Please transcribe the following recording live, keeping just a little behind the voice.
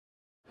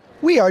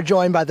We are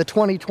joined by the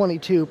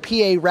 2022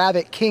 PA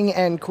Rabbit King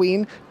and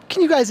Queen.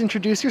 Can you guys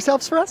introduce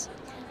yourselves for us?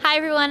 Hi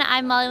everyone,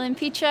 I'm Molly Lynn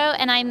Petro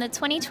and I'm the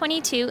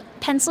 2022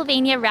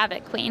 Pennsylvania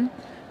Rabbit Queen.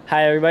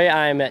 Hi everybody,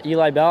 I'm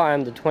Eli Bell.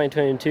 I'm the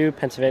 2022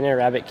 Pennsylvania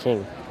Rabbit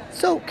King.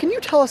 So can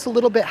you tell us a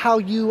little bit how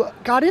you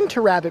got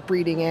into rabbit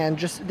breeding and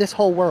just this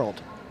whole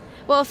world?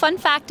 Well, a fun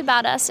fact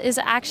about us is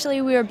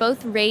actually we were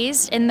both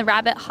raised in the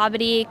rabbit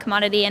hobby,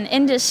 commodity, and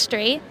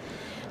industry.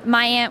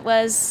 My aunt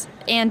was,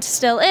 and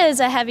still is,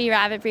 a heavy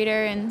rabbit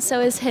breeder, and so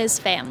is his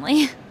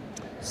family.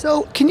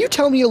 So can you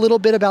tell me a little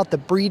bit about the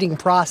breeding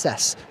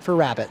process for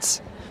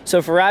rabbits?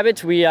 So for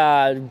rabbits, we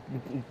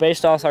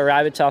based all our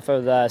rabbits off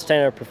of the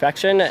standard of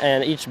perfection,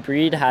 and each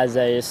breed has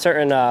a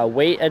certain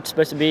weight it's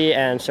supposed to be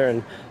and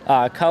certain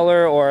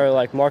color or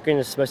like marking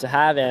it's supposed to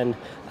have, and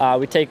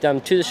we take them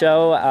to the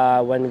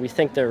show when we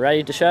think they're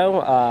ready to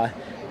show,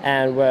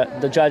 and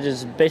the judge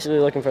is basically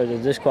looking for the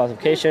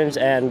disqualifications,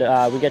 and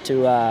we get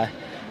to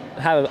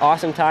have an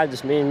awesome time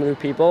just meeting new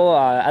people,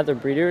 other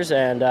breeders,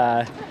 and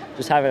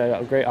just having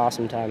a great,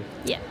 awesome time.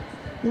 Yeah.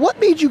 What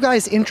made you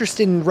guys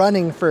interested in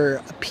running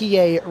for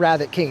PA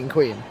Rabbit King and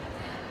Queen?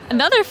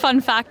 Another fun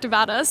fact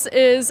about us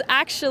is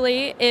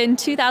actually in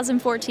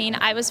 2014,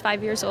 I was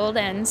 5 years old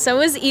and so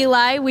was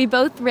Eli. We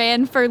both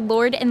ran for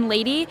Lord and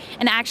Lady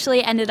and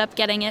actually ended up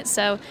getting it.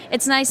 So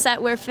it's nice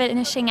that we're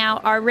finishing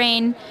out our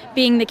reign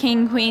being the King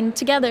and Queen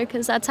together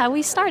because that's how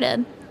we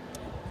started.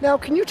 Now,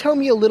 can you tell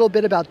me a little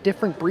bit about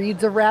different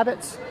breeds of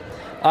rabbits?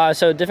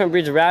 So different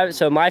breeds of rabbit.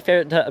 So my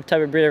favorite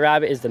type of breed of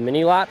rabbit is the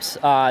mini lops.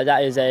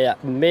 That is a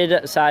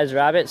mid-sized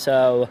rabbit,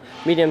 so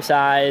medium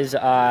size.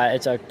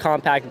 It's a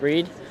compact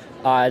breed.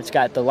 It's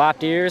got the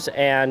lopped ears,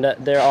 and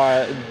there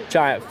are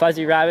giant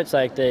fuzzy rabbits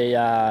like the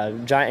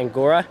giant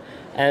Angora,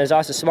 and there's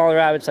also smaller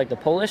rabbits like the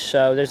Polish.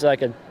 So there's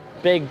like a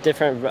big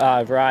different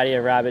variety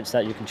of rabbits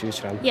that you can choose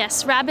from.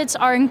 Yes, rabbits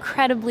are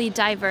incredibly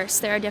diverse.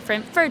 There are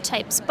different fur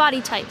types, body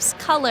types,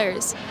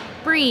 colors,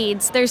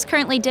 breeds. There's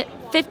currently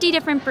 50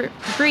 different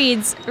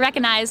breeds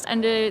recognized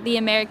under the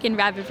American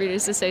Rabbit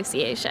Breeders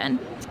Association.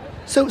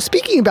 So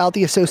speaking about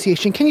the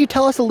association, can you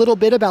tell us a little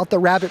bit about the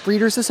Rabbit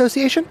Breeders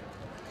Association?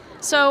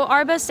 So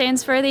ARBA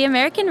stands for the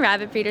American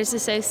Rabbit Breeders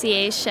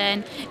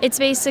Association. It's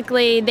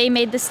basically, they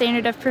made the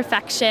standard of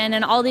perfection,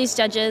 and all these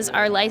judges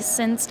are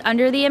licensed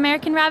under the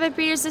American Rabbit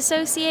Breeders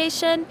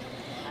Association.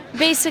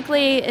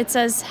 Basically, it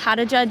says how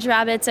to judge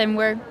rabbits, and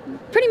we're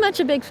pretty much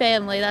a big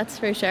family, that's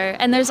for sure.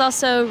 And there's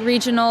also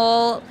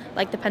regional,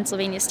 like the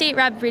Pennsylvania State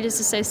Rabbit Breeders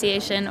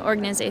Association,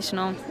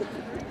 organizational.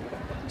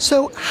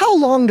 So how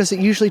long does it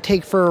usually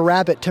take for a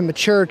rabbit to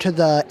mature to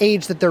the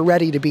age that they're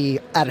ready to be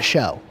at a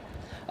show?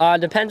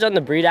 Depends on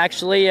the breed,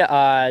 actually.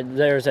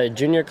 There's a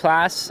junior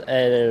class,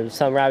 and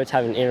some rabbits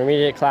have an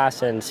intermediate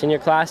class and senior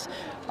class.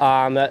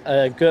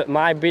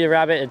 My breed of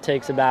rabbit, it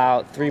takes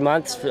about 3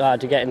 months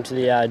to get into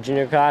the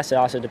junior class. It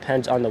also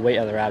depends on the weight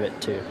of the rabbit,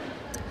 too.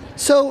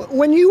 So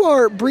when you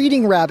are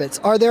breeding rabbits,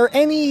 are there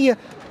any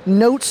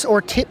notes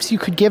or tips you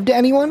could give to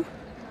anyone?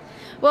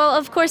 Well,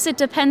 of course, it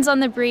depends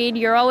on the breed.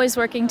 You're always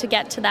working to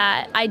get to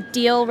that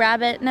ideal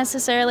rabbit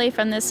necessarily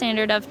from the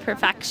standard of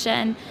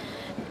perfection.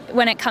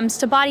 When it comes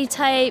to body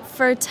type,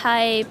 fur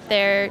type,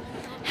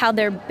 how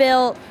they're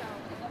built,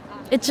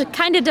 it just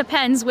kind of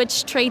depends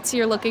which traits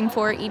you're looking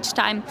for each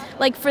time.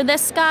 Like for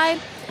this guy,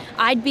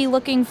 I'd be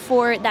looking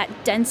for that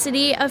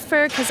density of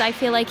fur because I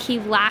feel like he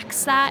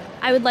lacks that.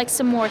 I would like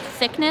some more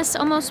thickness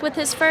almost with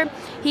his fur.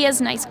 He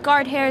has nice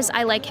guard hairs.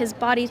 I like his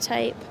body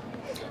type.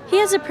 He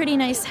has a pretty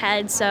nice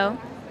head, so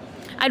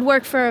I'd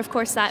work for, of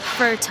course, that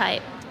fur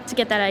type to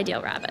get that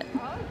ideal rabbit.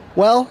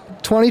 Well,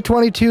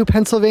 2022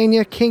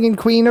 Pennsylvania King and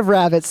Queen of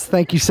Rabbits,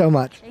 thank you so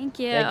much. Thank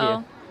you.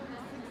 Thank you.